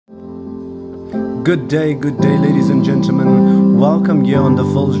Good day, ladies and gentlemen. Welcome here on the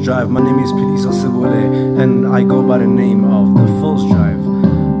PhilsDrive. My name is and I go by the name of the PhilsDrive.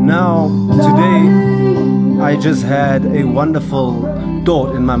 Now, today, I just had a wonderful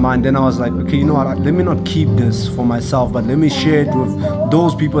thought in my mind. Then I was like, okay, you know what? Let me not keep this for myself, but let me share it with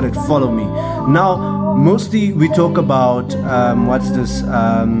those people that follow me. Now, mostly we talk about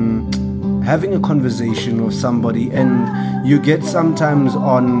having a conversation with somebody, and you get sometimes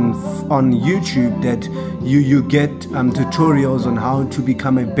on YouTube that you get tutorials on how to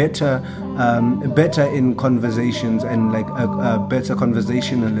become a better in conversations and like a better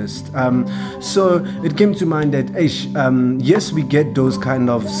conversationalist. So it came to mind that yes, we get those kind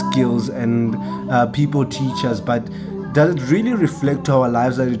of skills and people teach us, but does it really reflect our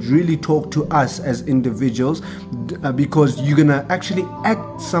lives? Does it really talk to us as individuals? Because you're gonna actually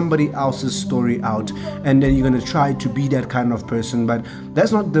act somebody else's story out, and then you're gonna try to be that kind of person. But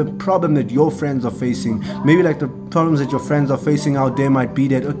that's not the problem that your friends are facing. Maybe like the problems that your friends are facing out there might be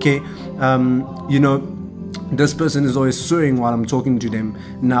that, okay, this person is always swearing while I'm talking to them.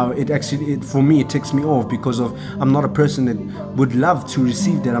 Now for me, it takes me off, because I'm not a person that would love to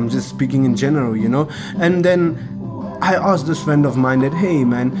receive that. I'm just speaking in general, and then I asked this friend of mine that, hey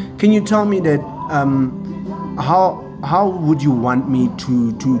man, can you tell me that how would you want me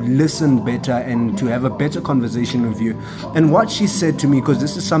to listen better and to have a better conversation with you? And what she said to me, because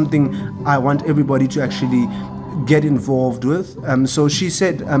this is something I want everybody to actually get involved with, so she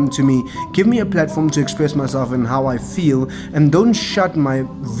said to me, give me a platform to express myself and how I feel, and don't shut my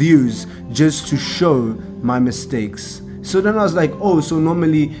views just to show my mistakes. So then I was like, oh, so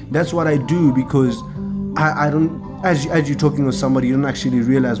normally that's what I do, because I don't, as you're talking with somebody, you don't actually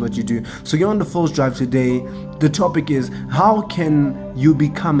realize what you do. So you're on the PhilsDrive today. The topic is, how can you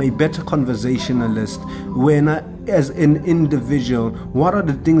become a better conversationalist when as an individual? What are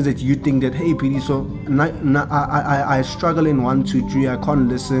the things that you think that, hey PD, so I struggle in 1, 2, 3, I can't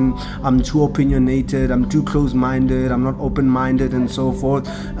listen, I'm too opinionated, I'm too close-minded, I'm not open-minded, and so forth,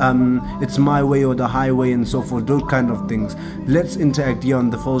 it's my way or the highway, and so forth, those kind of things. Let's interact here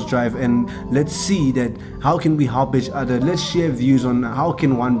on the PhilsDrive, and let's see that how can we help each other. Let's share views on how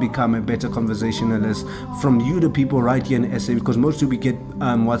can one become a better conversationalist from you, the people right here in SA, because mostly we get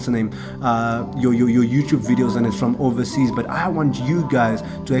your YouTube videos and it's from overseas, but I want you guys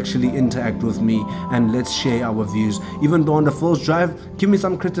to actually interact with me, and let's share our views. Even though on the PhilsDrive, give me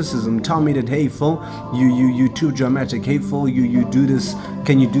some criticism. Tell me that, hey Phil, you too dramatic. Hey Phil, you do this,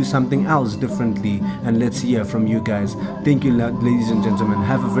 can you do something else differently? And let's hear from you guys. Thank you, ladies and gentlemen.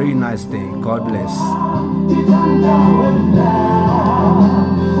 Have a very nice day. God bless.